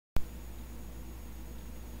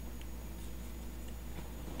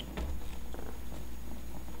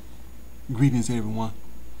Greetings, everyone.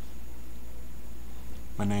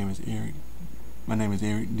 My name is Eric. My name is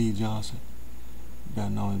Eric D. Johnson, better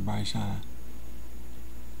known as Bright Shine.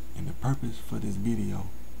 And the purpose for this video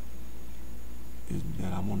is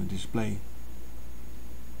that I want to display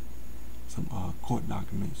some court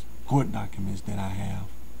documents that I have.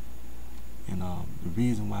 And the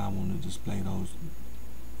reason why I want to display those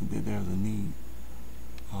is that there's a need.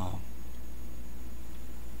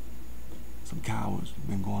 Some cowards have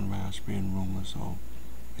been going around spreading rumors, so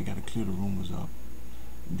I got to clear the rumors up,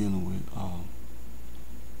 dealing with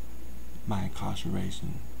my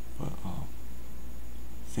incarceration for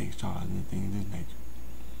sex charges and things of this nature,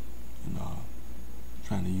 and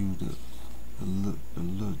trying to use the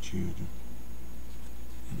little children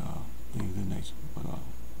and things of this nature.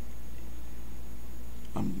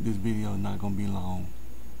 But this video is not gonna be long.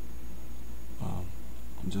 I'm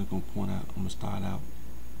just gonna point out. I'm gonna start out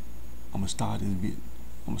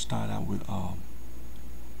with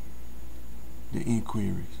the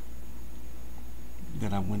inquiries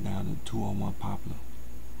that I went down to 201 Poplar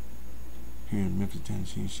here in Memphis,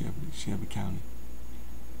 Tennessee, Shelby County.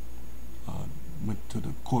 Went to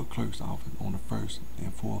the court clerk's office on the 1st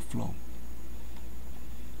and 4th floor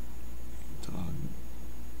to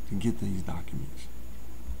get these documents.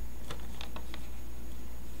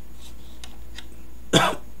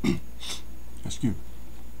 Excuse me.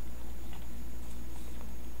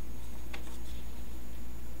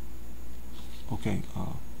 Okay,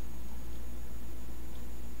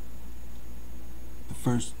 the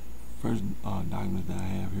first document that I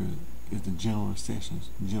have here is the general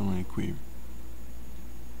inquiry,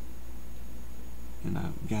 and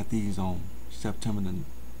I got these on September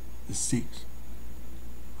the 6th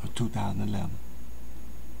of 2011.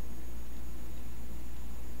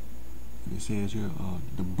 And it says here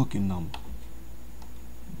the booking number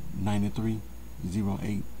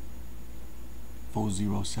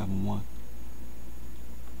 93084071.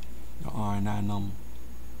 The RNI number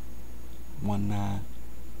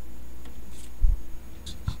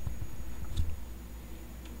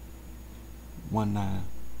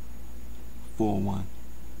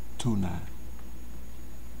 194129.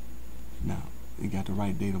 Now, it got the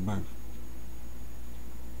right date of birth,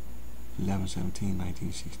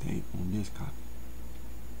 11/17/1968 on this copy.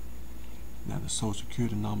 Now, the social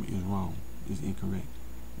security number is wrong. It's incorrect.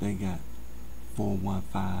 They got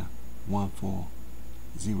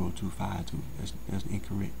 415140252. That's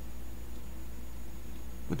incorrect.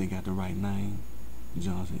 But they got the right name,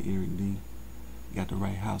 Johnson Eric D. Got the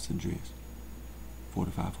right house address,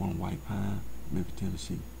 4540 White Pine, Memphis,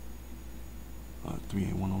 Tennessee,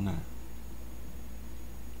 38109.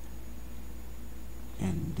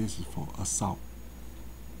 And this is for assault.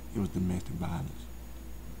 It was domestic violence.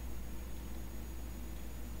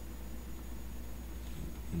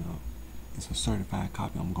 You know, it's a certified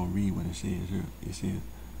copy. I'm going to read what it says here. It says,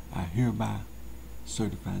 I hereby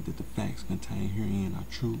certify that the facts contained herein are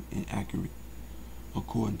true and accurate,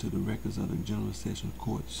 according to the records of the General Sessions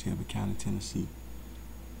Court, Shelby County, Tennessee.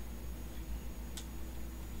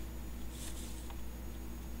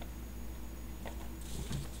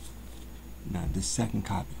 Now, this second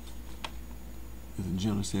copy is a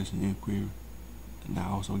General Sessions inquiry, and I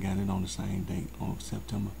also got it on the same date, on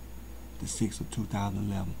September the 6th of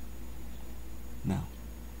 2011. Now,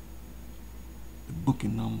 the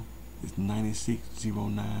booking number is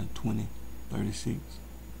 96092036.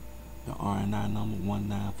 The RNI number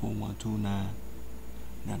 194129.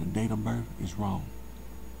 Now, the date of birth is wrong.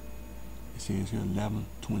 It says here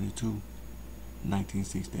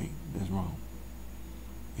 11/22/1968. That's wrong.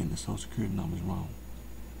 And the social security number is wrong.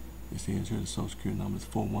 It says here the social security number is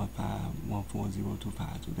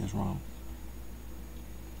 415140252. That's wrong.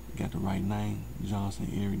 Got the right name, Johnson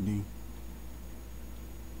Eric D.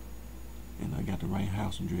 And I got the right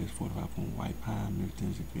house address, 4540 White Pine, Memphis,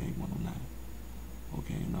 Tennessee, 38109.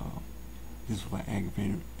 Okay, and this is for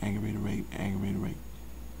aggravated rape.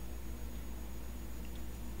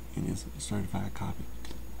 And it's a certified copy.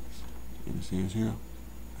 And it says here,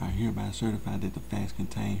 I hereby certify that the facts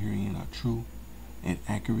contained herein are true and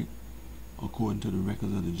accurate, according to the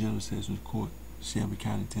records of the General Sessions Court, Shelby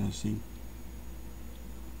County, Tennessee.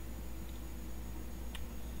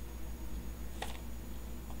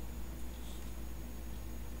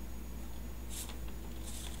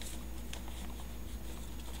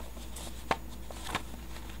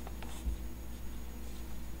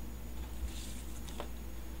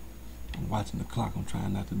 I'm watching the clock. I'm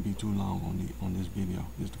trying not to be too long on this video.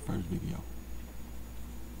 This is the first video.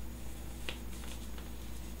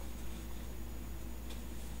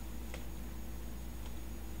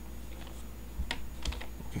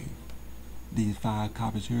 These 5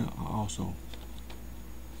 copies here are also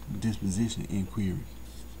disposition inquiries.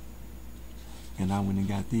 And I went and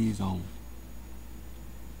got these on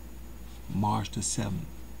March the 7th,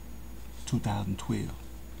 2012.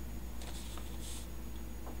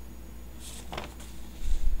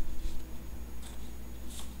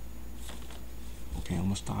 Okay, I'm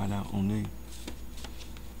gonna start out on the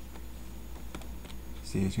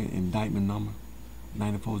says here indictment number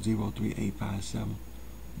 9403857,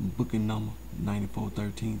 booking number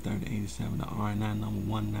 94133087, the R9 number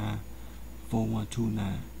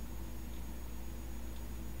 194129.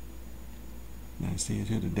 Now it says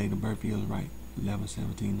here the date of birth is right,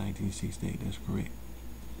 11/17/1968. That's correct.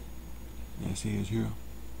 Now it says here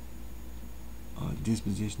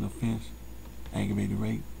disposition offense, aggravated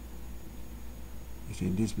rape. It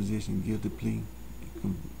said disposition guilty plea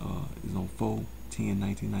is on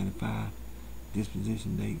 4/10/1995.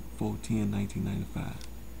 Disposition date 4/10/1995.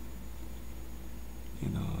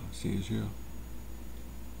 And says here,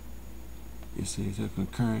 it says here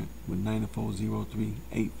concurrent with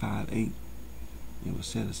 9403858. It was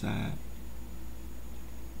set aside.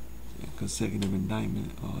 Consecutive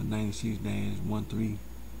indictment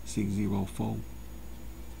 96-13604.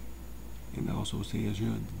 And it also says here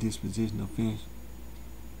the disposition offense,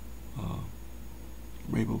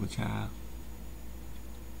 rape of a child.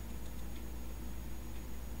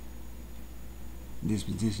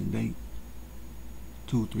 Disposition date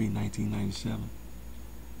 2/3/1997.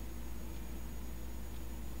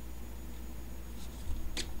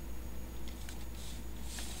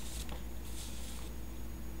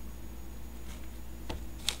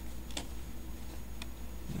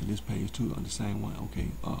 Now this page 2 on the same one.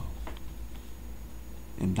 Okay,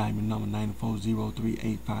 indictment number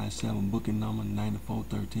 9403857, booking number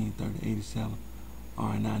 94133087,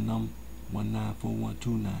 R9 number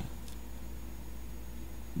 194129.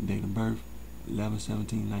 Date of birth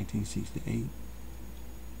 11/17/1968.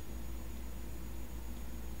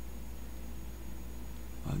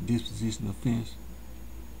 Disposition offense,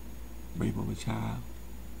 rape of a child.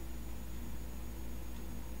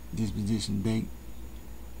 Disposition date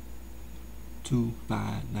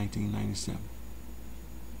 2/5/1997.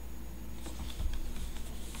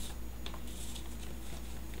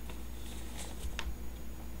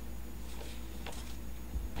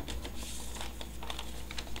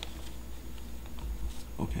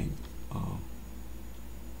 Okay,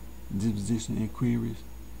 disposition inquiries,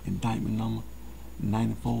 indictment number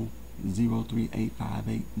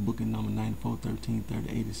 9403858, booking number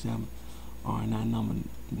 94133087, R9 number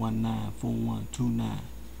 194129.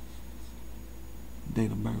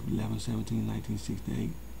 Date of birth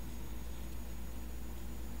 11/17/1968.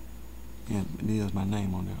 And there's my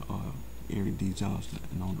name on there, Eric D. Johnston,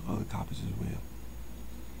 and on the other copies as well.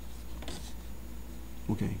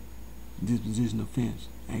 Okay. Disposition offense,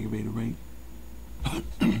 aggravated rape.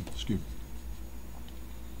 Excuse me.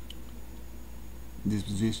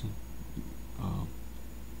 Disposition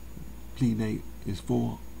plea date is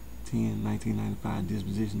 4/10/1995.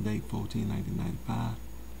 Disposition date 4/10/1995.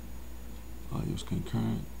 It was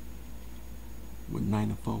concurrent with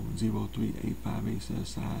 9403858 set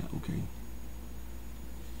aside. Okay.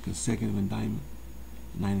 Consecutive indictment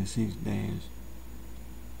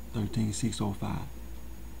 96-13605.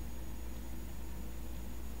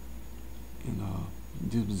 And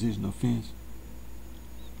disposition offense,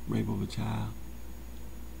 rape of a child.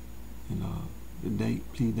 And the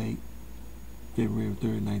date, plea date, February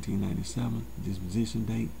 3rd, 1997. Disposition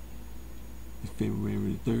date is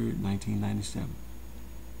February 3rd, 1997.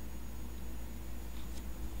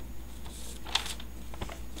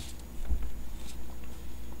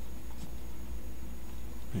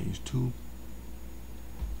 Page 2.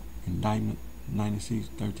 Indictment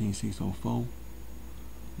 96-13604.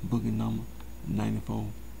 Booking number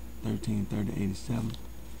 94133087.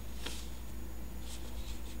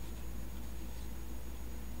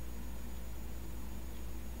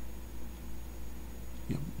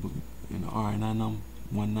 Yep, booking. And the R9 number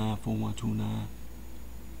 194129.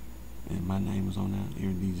 And my name is on there,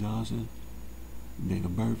 Eric D. Johnson. Date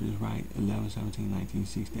of birth is right,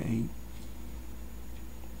 11/17/1968.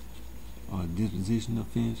 Disposition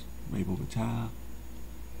offense, rape of a child.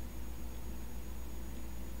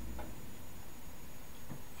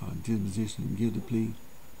 Disposition guilty plea,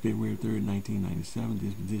 February 3rd, 1997.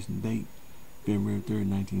 Disposition date, February 3rd,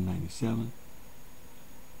 1997.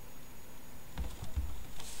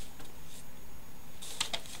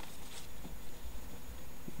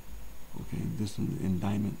 Okay, this is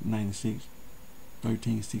indictment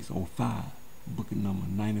 96-13605, booking number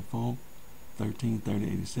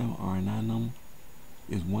 94133087. R9 number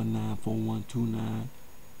is 194129.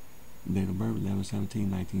 Date of birth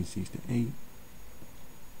 11/17/1968.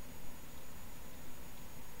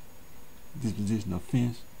 Disposition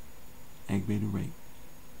offense, aggravated rape.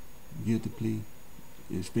 Guilty plea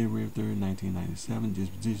is February 3rd, 1997.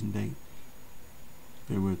 Disposition date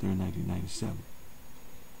February 3rd, 1997.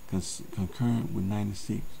 Concurrent with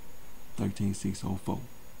 96, 13604.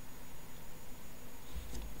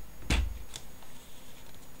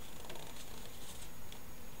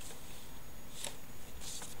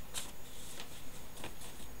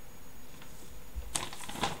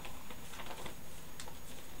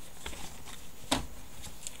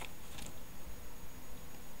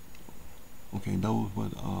 Okay, those were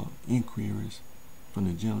inquiries from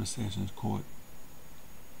the General Sessions Court,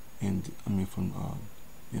 and from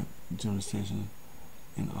General Sessions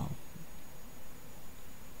and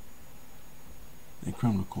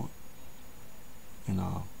Criminal Court, and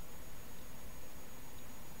like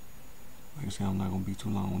I said, I'm not gonna be too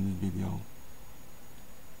long on this video.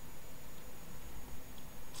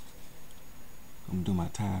 I'm gonna do my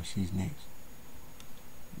time sheets next,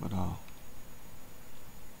 but about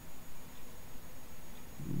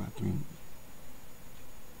 3.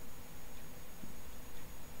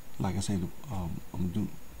 Like I said, I'm gonna do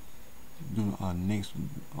next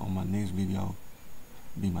on my next video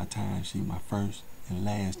be my time sheet, my first and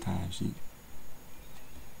last time sheet,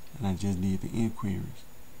 and I just did the inquiries.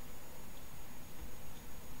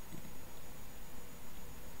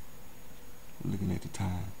 Looking at the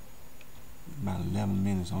time, about 11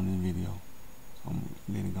 minutes on this video, so I'm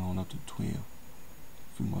letting it go on up to 12. A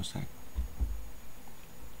few more seconds.